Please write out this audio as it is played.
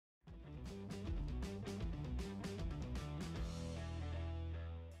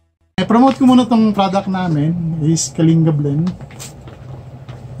I-promote ko muna tong product namin is Kalinga Blend.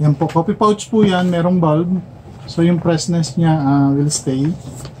 Yan po, coffee pouch po yan, merong bulb. So yung freshness niya will stay.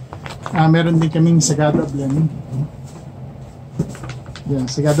 Meron din kaming Sagada Blend. Yan,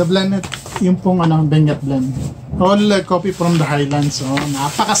 Sagada Blend at yung pong Benguet Blend. All coffee from the highlands. So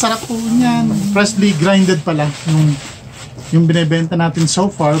napakasarap po niyan. Freshly grinded pala yung binebenta natin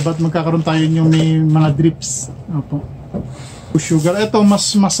so far, but magkakaroon tayo yung may mga drips. Opo. Sugar. Ito mas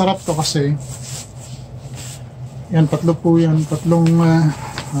masarap to kasi yan, tatlo po yan. Tatlong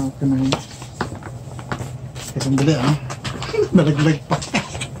sandali nalaglag pa.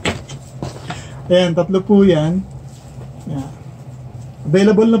 Ayan, tatlo po yan. Yeah.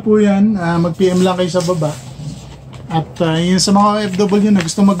 Available na po yan. Mag-PM lang kayo sa baba. At yun sa mga OFW na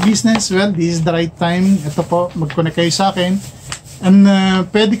gusto mag-business, well, this is the right time. Ito po, mag-connect kayo sa akin. And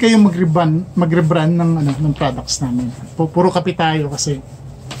pwede kayong mag-rebrand ng products namin. Puro kape tayo kasi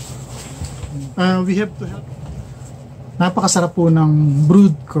we have to help. Napakasarap po ng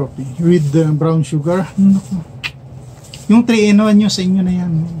brewed coffee with brown sugar. Yung 3-in-1 nyo sa inyo na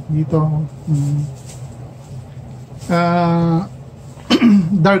yan. Dito.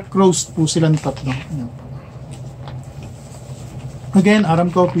 Dark roast po silang tatlo. Again, Aram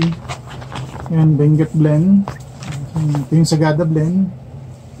coffee. Yan, Benguet Blend. Ito yung Sagada Blend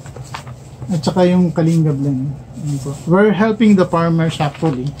at saka yung Kalinga Blend. We're helping the farmers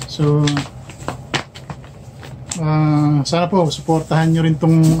actually, so sana po suportahan nyo rin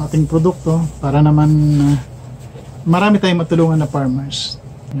tong ating produkto para naman marami tayong matulungan na farmers.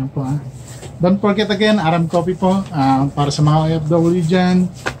 Yan po. Don't forget again, Aram Coffee po, para sa mga OFW dyan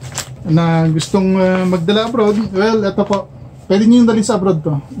na gustong magdala abroad. Well, ito po, pwede nyo yung dali sa abroad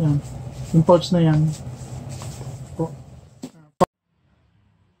to. Yan, yung pouch na yan.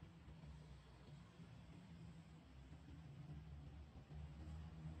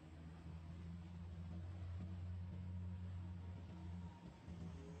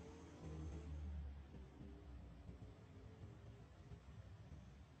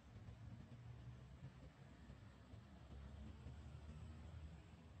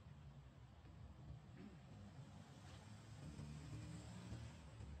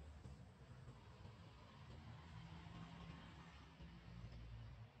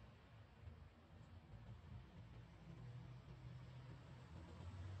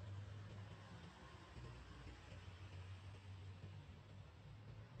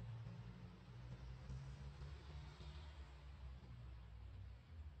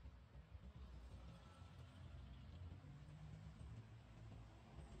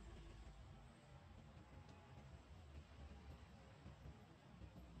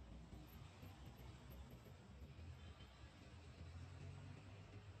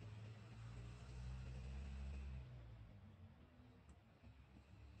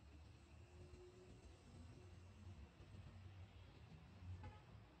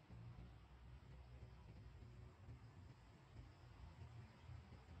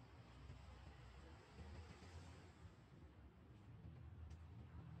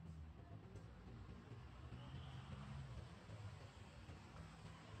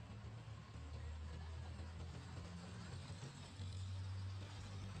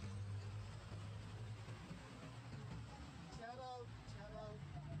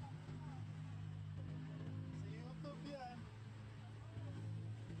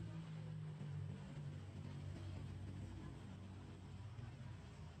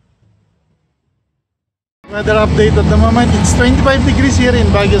 Weather update at the moment. It's 25 degrees here in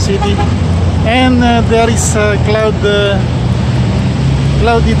Baguio City, and there is a cloudy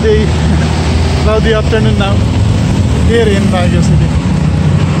day, cloudy afternoon now here in Baguio City.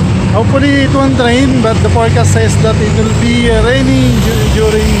 Hopefully it won't rain, but the forecast says that it will be rainy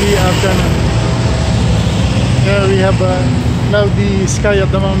during the afternoon. Yeah, we have a cloudy sky at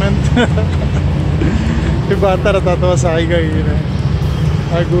the moment. Yung bata natatawa sa akin kayo.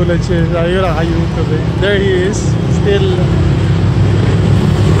 Nagulat siya. Sabi ko lang ka-YouTube eh. There he is. Still.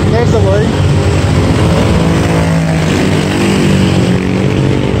 There's the boy.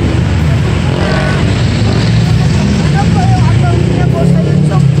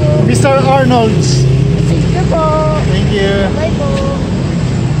 Mr. Arnoldz. Thank you po. Thank you. Bye po.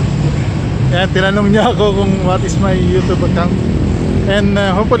 Yan, tinanong niya ako kung what is my YouTube account. And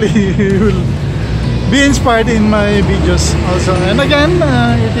hopefully he will be inspired in my videos also. And again,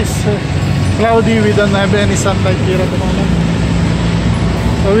 it is cloudy. We don't have any sunlight here at the moment.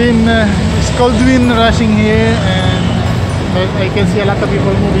 So it's cold wind rushing here, and I can see a lot of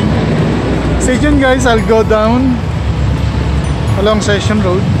people moving. Stay tuned guys, I'll go down along Session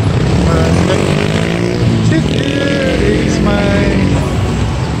Road. Here is my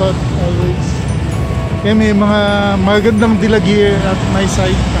spot always. Kaya may mga magandang dilag here at my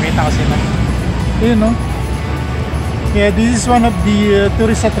side. Nakita ko sila. Ayun, no? Yeah, this is one of the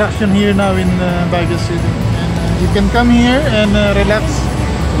tourist attraction here now in Baguio City. And you can come here and relax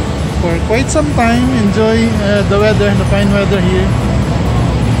for quite some time, enjoy the weather, the fine weather here.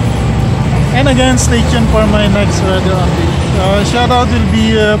 And again, stay tuned for my next weather update. Shout out will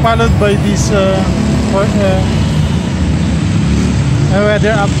be followed by this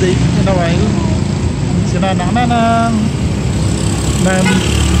weather update in a while. Sinanang-nanang.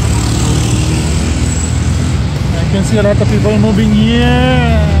 I can see a lot of people moving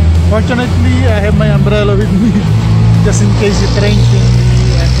here. Fortunately, I have my umbrella with me just in case it rains in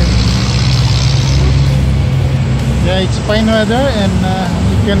the entrance. Yeah, it's fine weather and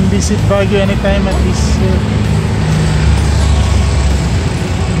you can visit Baguio anytime at this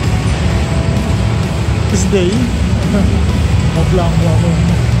day. Hirap mag-vlog.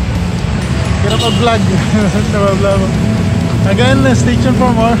 Again, stay tuned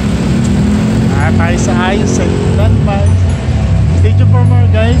for more. Tayo sa ayos sa landmark. Stay tuned for more,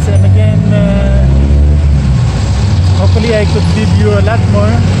 guys. And again, hopefully I could give you a lot more.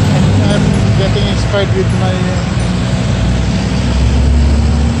 And I'm getting inspired with my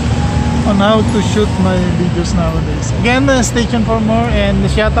on how to shoot my videos nowadays. Again, stay tuned for more and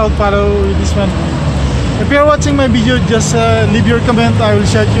shout out, follow this one. If you're watching my video, just leave your comment. I will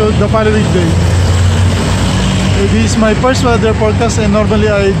shout you the following day. This is my first weather forecast and normally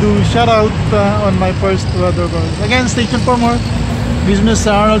I do shout out on my first weather forecast. Again, stay tuned for more. This is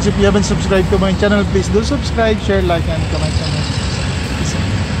Mr. Arnoldz. If you haven't subscribed to my channel, please do subscribe, share, like, and comment on it. Peace out.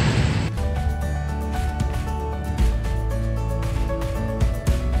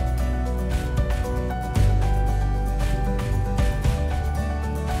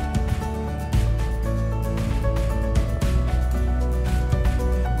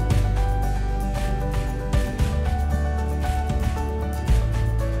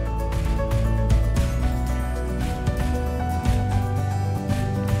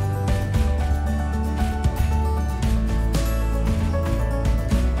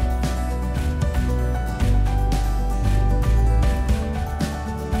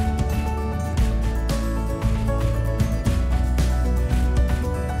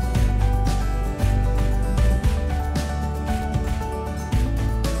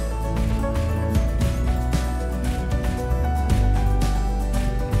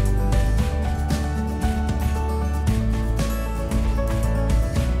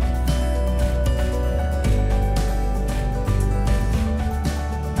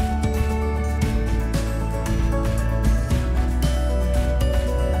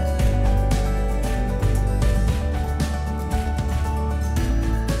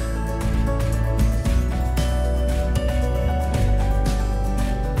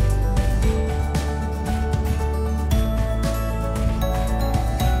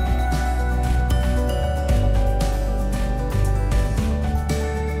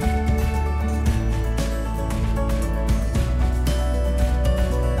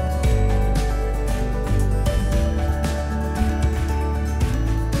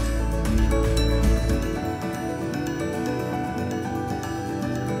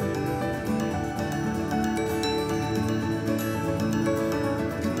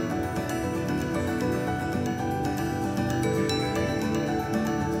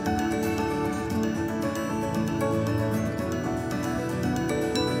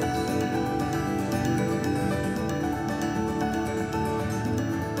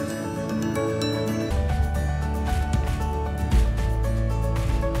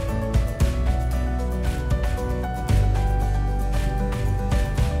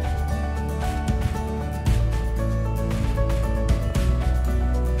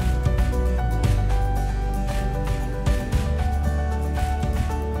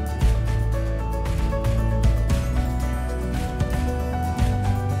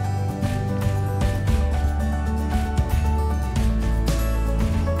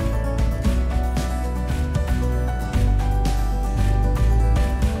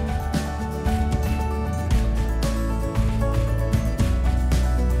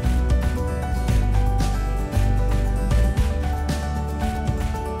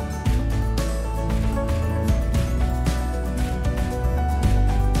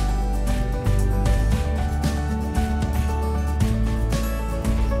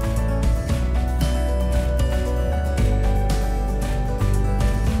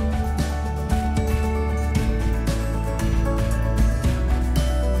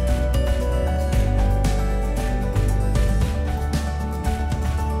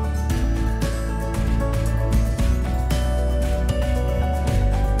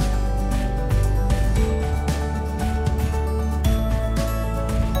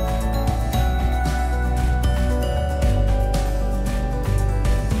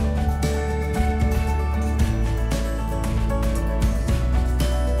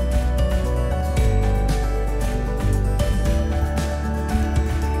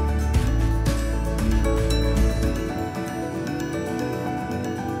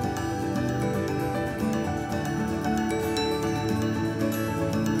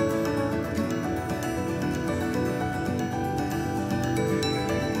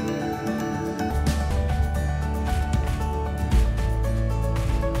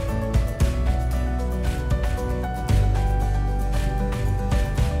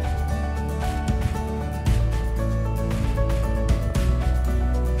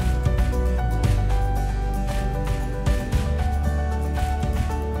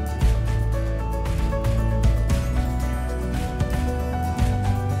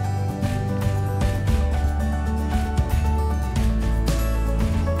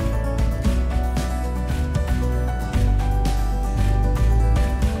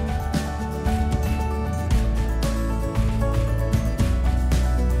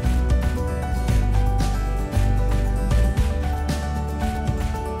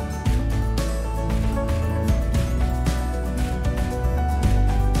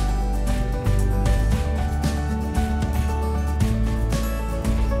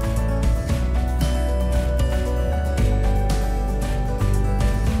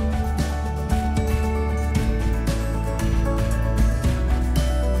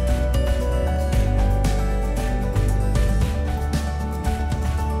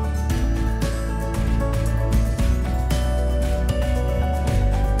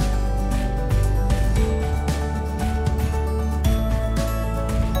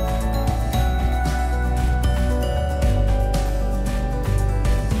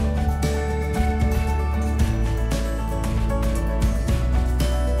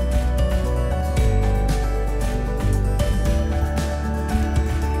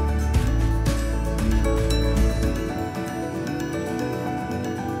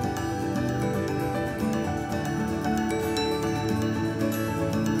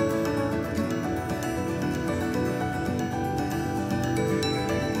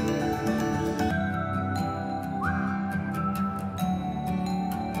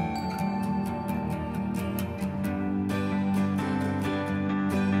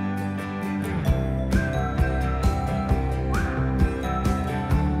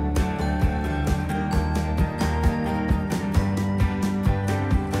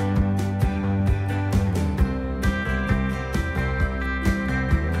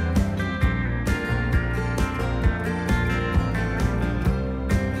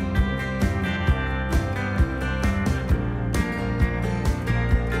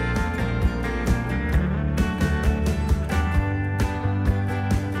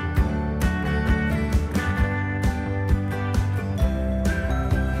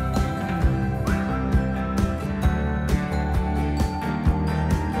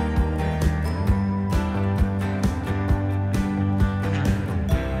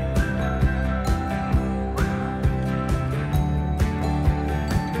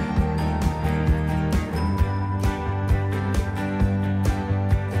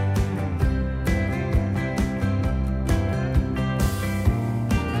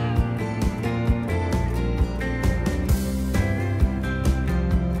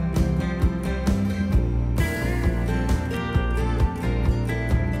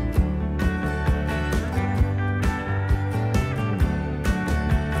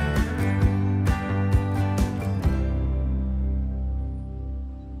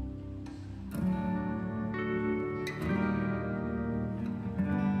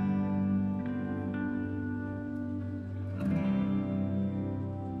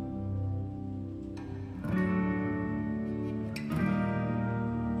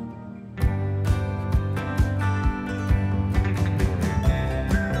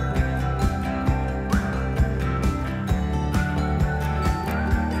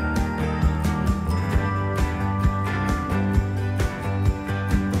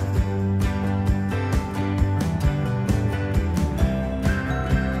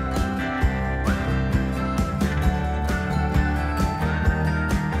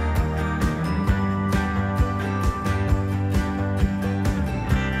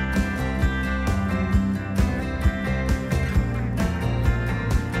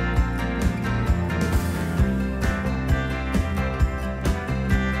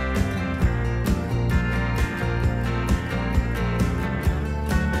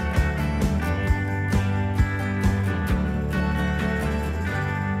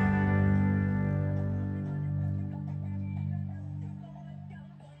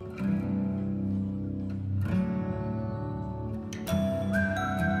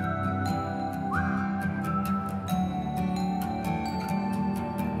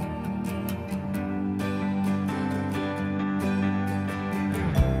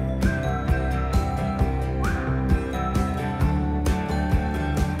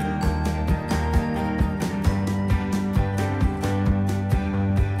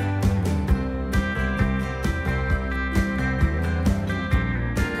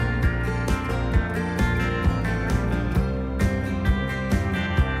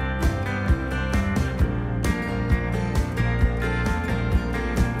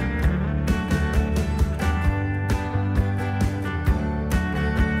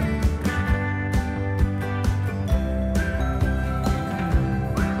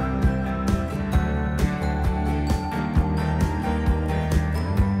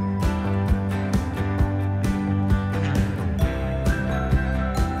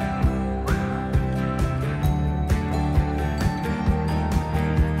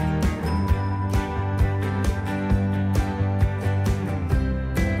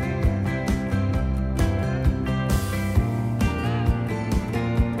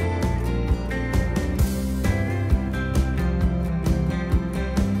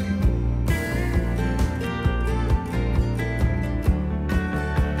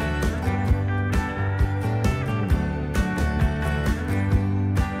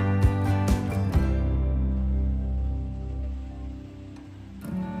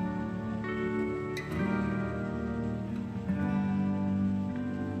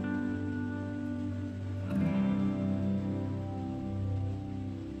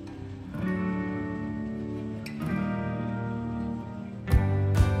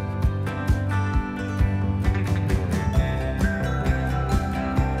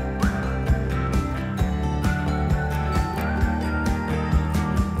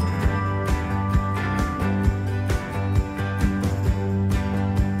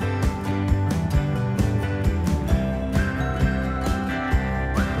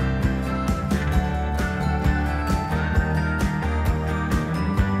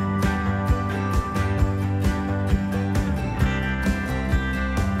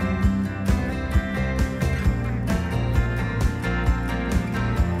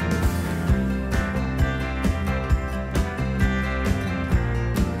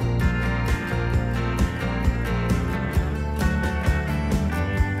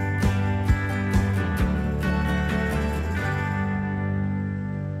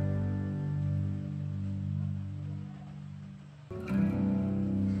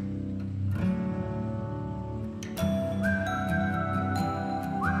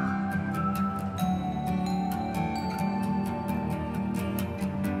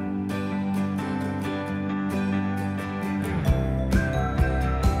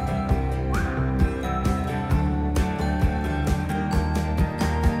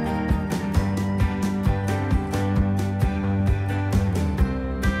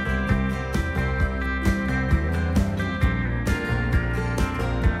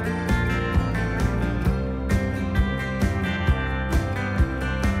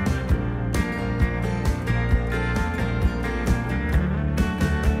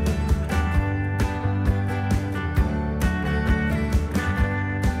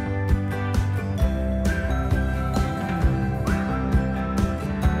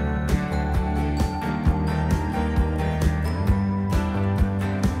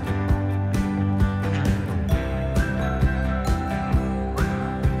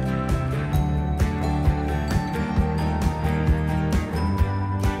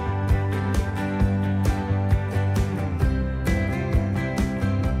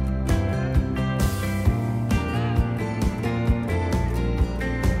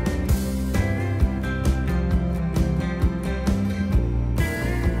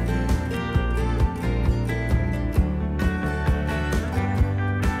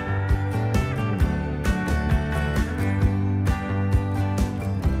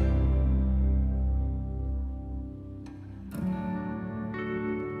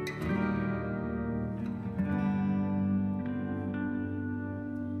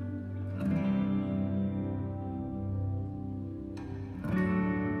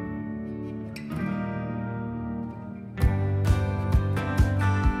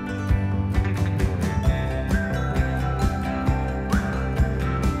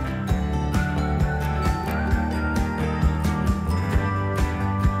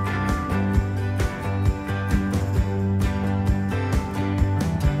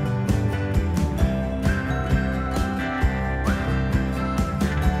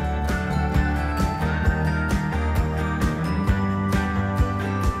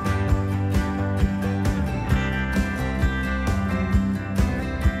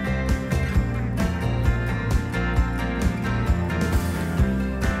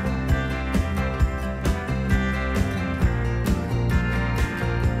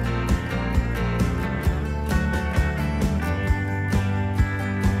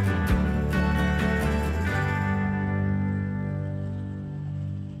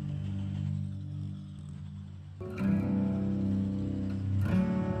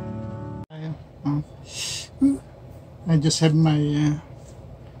 I just have my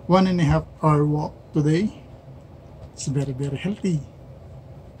 1.5 hour walk today. It's very healthy.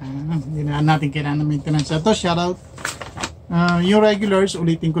 Hindi na natin kailangan ng maintenance. Ito, shoutout. Yung regulars,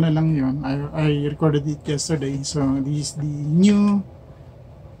 ulitin ko na lang yun. I recorded it yesterday. So, this is the new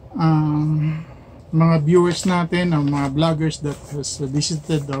mga viewers natin, o mga vloggers that has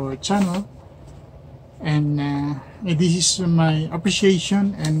visited our channel. And this is my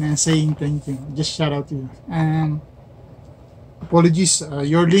appreciation and saying thank you. Just shout out to you. Apologies,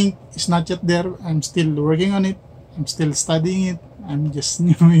 your link is not yet there. I'm still working on it. I'm still studying it. I'm just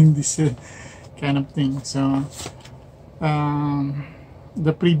new in this kind of thing. So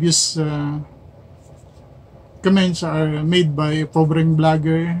the previous comments are made by a pobreng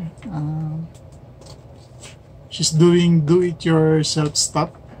blogger. She's doing do-it-yourself stuff.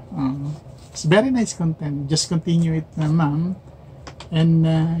 It's very nice content. Just continue it, ma'am. And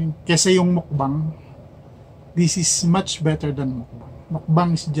kesa yung mukbang, this is much better than mukbang.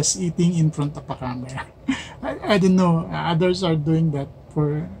 Mukbang is just eating in front of a camera. I don't know. Others are doing that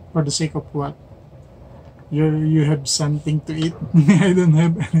for the sake of what? You have something to eat. I don't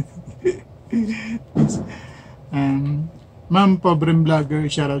have anything. Ma'am Pobreng Vlogger,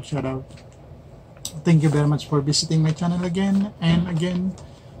 shout out. Thank you very much for visiting my channel again. And again,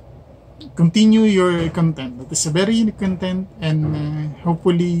 continue your content. That is a very unique content, and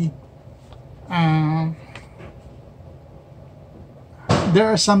hopefully there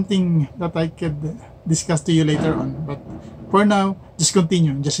are something that I could discuss to you later on. But for now, just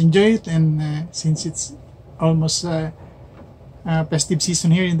continue, just enjoy it. And since it's almost festive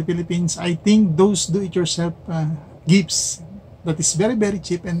season here in the Philippines, I think those do-it-yourself gifts that is very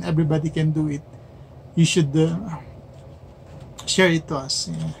cheap and everybody can do it, you should share it to us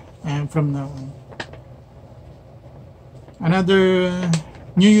from now on. Another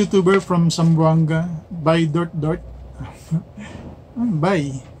new YouTuber from Zamboanga, Bay Dort.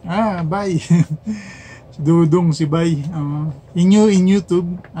 Bay. Bay. Dudong si Bay. Inyo in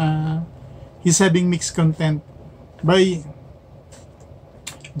YouTube. He's having mixed content. Bay,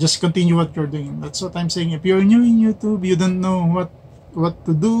 just continue what you're doing. That's what I'm saying. If you're new in YouTube, you don't know what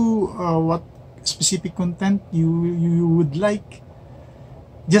to do, what specific content you would like,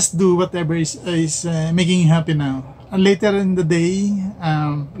 just do whatever is making you happy now. And later in the day,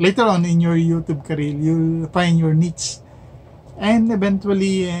 later on in your YouTube career, you'll find your niche. And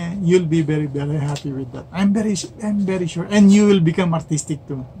eventually, you'll be very happy with that. I'm very sure. And you will become artistic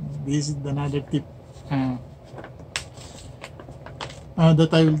too. This is another tip that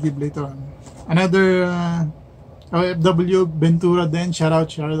I will give later on. Another OFW Ventura then, shout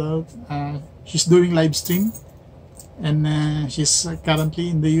out. She's doing live stream. And she's currently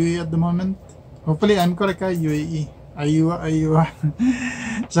in the UAE at the moment. Hopefully, I'm correct, UAE. Aywa.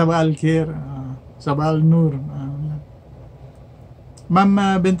 Sabah Al-Khair. Sabah Al-Nur.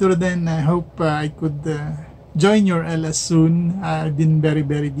 Ma'am Ventura then, I hope I could join your LS soon. I've been very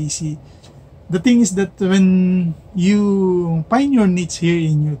busy. The thing is that when you find your niche here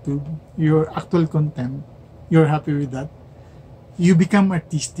in YouTube, your actual content, you're happy with that, you become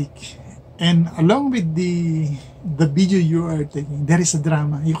artistic. And along with the video you are taking, there is a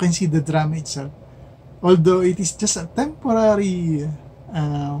drama. You can see the drama itself. Although it is just a temporary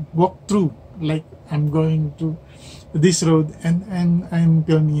walkthrough, like I'm going to this road and I'm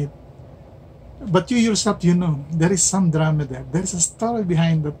filming it. But you yourself, you know, there is some drama there. There is a story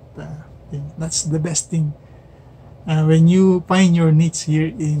behind that thing. That's the best thing. When you find your niche here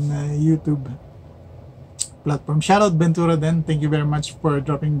in YouTube platform. Shout out Ventura then. Thank you very much for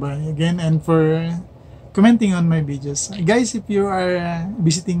dropping by again and for commenting on my videos. Guys, if you are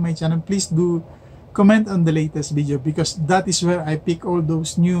visiting my channel, please do comment on the latest video, because that is where I pick all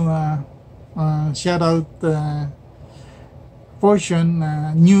those new shout out portion,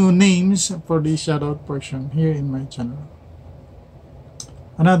 new names for the shout out portion here in my channel.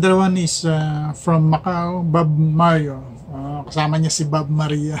 Another one is from Macau, Bob Mario. Kasama niya si Bob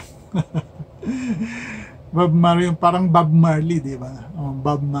Maria. Bob Mario, parang Bob Marley, di ba?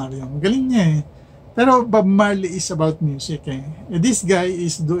 Bob Mario. Galing niya eh. Pero Bob Marley is about music eh. This guy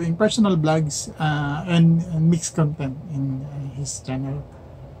is doing personal vlogs and mixed content in his channel.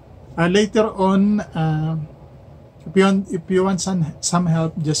 Later on, if you want some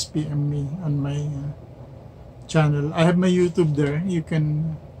help, just PM me on my channel. I have my YouTube there. You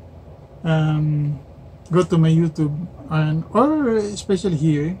can go to my YouTube, or especially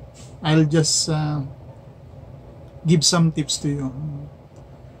here, I'll just give some tips to you,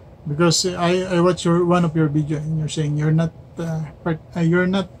 because I watch one of your video and you're saying you're not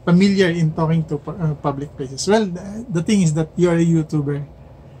familiar in talking to public places. Well, the thing is that you're a YouTuber.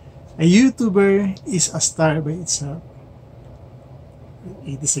 A YouTuber is a star by itself.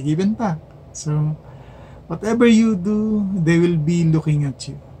 It is a give and take. So, whatever you do, they will be looking at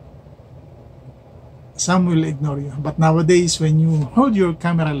you. Some will ignore you. But nowadays, when you hold your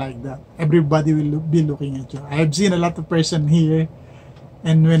camera like that, everybody will be looking at you. I've seen a lot of person here,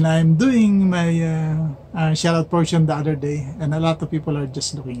 and when I'm doing my shoutout portion the other day, and a lot of people are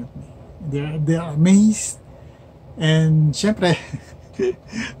just looking at me. They're amazed. And syempre,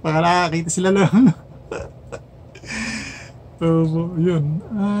 baka nakakita sila lang. So, yun.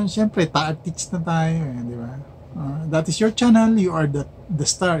 Syempre, teach na tayo, di ba? That is your channel. You are the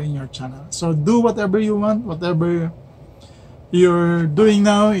star in your channel. So, do whatever you want, whatever you're doing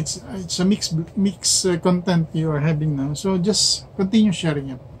now. It's a mix content you are having now. So, just continue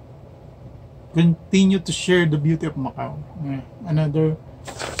sharing it. Continue to share the beauty of Macau.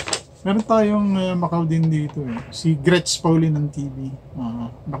 Meron tayong Macau din dito eh. Si Gretz Pauline ng TV.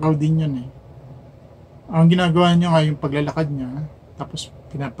 Macau din yun eh. Ang ginagawa niya nga yung paglalakad niya, tapos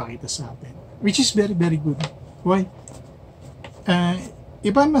pinapakita sa atin. Which is very, very good. Why?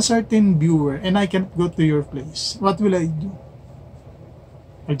 If I'm a certain viewer and I can't go to your place, what will I do?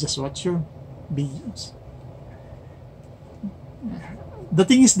 I just watch your videos. The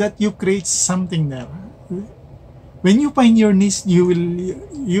thing is that you create something there. When you find your niche, you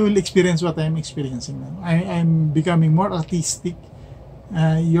will experience what I'm experiencing now. I'm becoming more artistic.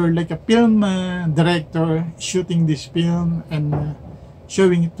 You're like a film director shooting this film and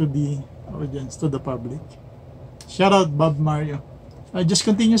showing it to the audience, to the public. Shout out Bob Mario. Just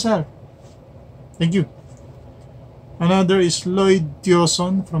continue, sir. Thank you. Another is Lloyd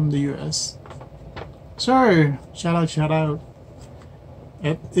Tioson from the US. Sir, shout out.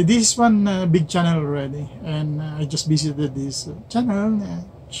 This one big channel already, and I just visited this channel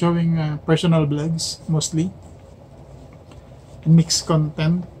showing personal vlogs mostly. Mixed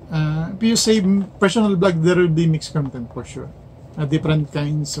content. If you say personal vlog, there will be mixed content for sure. Different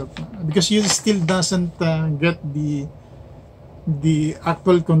kinds of because you still doesn't get the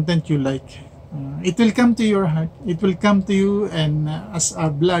actual content you like. It will come to your heart. It will come to you, and as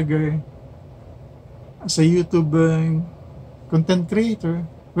a vlogger, as a YouTube content creator,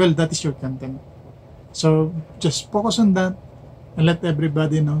 well, that is your content. So just focus on that and let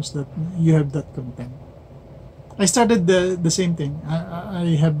everybody knows that you have that content. I started the same thing.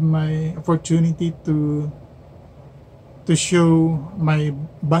 I have my opportunity to show my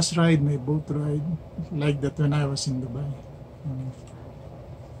bus ride, my boat ride, like that when I was in Dubai.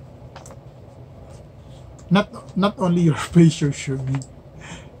 Not only your face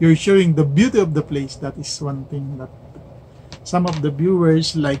you're showing the beauty of the place. That is one thing that some of the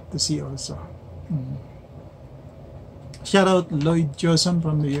viewers like to see also. Shout out Lloyd Johnson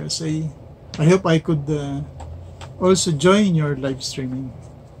from the USA. I hope I could also join your live streaming.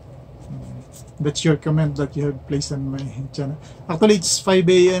 That's your comment that you have placed on my channel. Actually, it's 5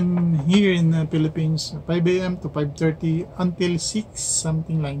 a.m. here in the Philippines. 5 a.m. to 5:30 until 6,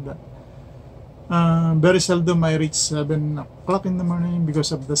 something like that. Very seldom I reach 7 o'clock in the morning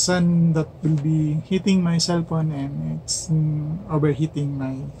because of the sun that will be hitting my cell phone and it's overheating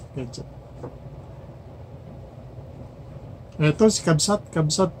my gadget. Ito si Kabsat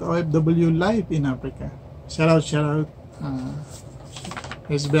OFWLife in Africa. Shout out.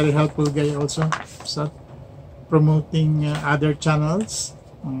 He's very helpful guy also. Kabsat, promoting other channels.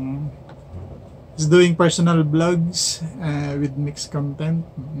 He's doing personal vlogs with mixed content.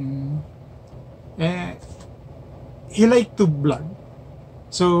 He like to vlog,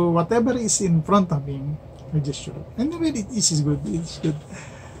 so whatever is in front of him, I just show it. And it is good. It's good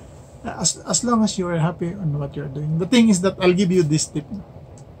as long as you are happy on what you are doing. The thing is that I'll give you this tip.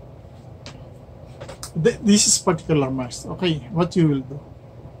 This is particular must. Okay, what you will do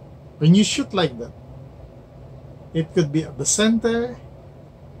when you shoot like that, it could be at the center,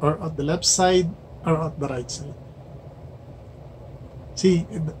 or at the left side, or at the right side. See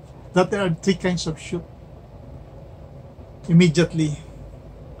that there are 3 kinds of shoot immediately.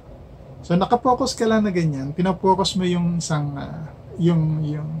 So nakapokus ka lang na ganyan, pinapokus mo yung isang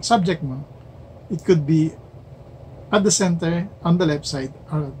yung subject mo. It could be at the center, on the left side,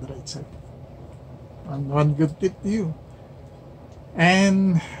 or at the right side. One good tip to you.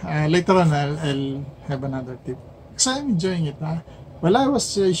 And later on I'll have another tip because I'm enjoying it. While I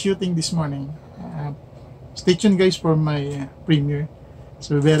was shooting this morning, stay tuned guys for my premiere.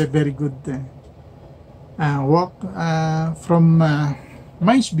 So very, very good walk from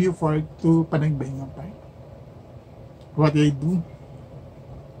Mines View Park to Panagbenga Park. What I do,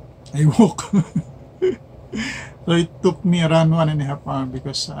 I walk. So it took me around 1.5 hours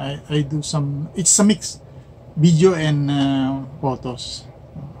because I do some, it's a mix, video and photos.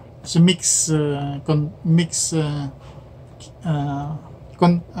 It's a mix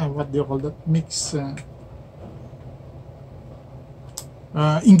what do you call that? Mix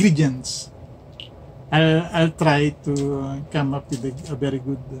ingredients. I'll try to come up with a very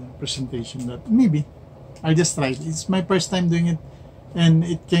good presentation. That maybe I'll just try it. It's my first time doing it, and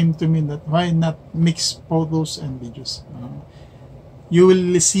it came to me that why not mix photos and videos. You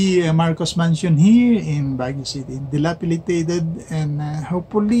will see a Marcos mansion here in Baguio City, dilapidated, and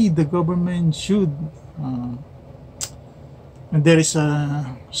hopefully the government should there is a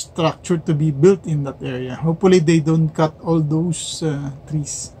structure to be built in that area. Hopefully they don't cut all those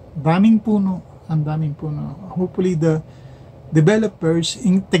trees. Daming puno, ang daming puno. Hopefully the developers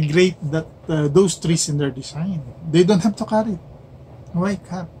integrate that those trees in their design. They don't have to cut it. Why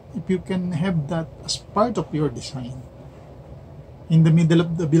cut? If you can have that as part of your design. In the middle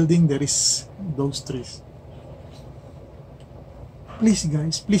of the building, there is those trees. Please,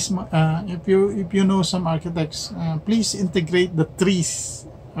 guys, please, if you know some architects, please integrate the trees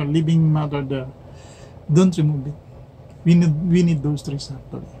or living matter there. Don't remove it. We need those trees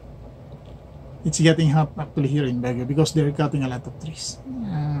actually. It's getting hot actually here in Baguio because they're cutting a lot of trees.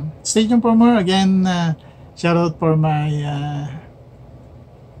 Stay tuned for more. Again, shout out for my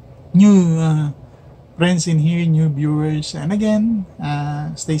new friends in here, new viewers, and again,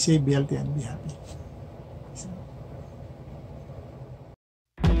 stay safe, be healthy, and be happy.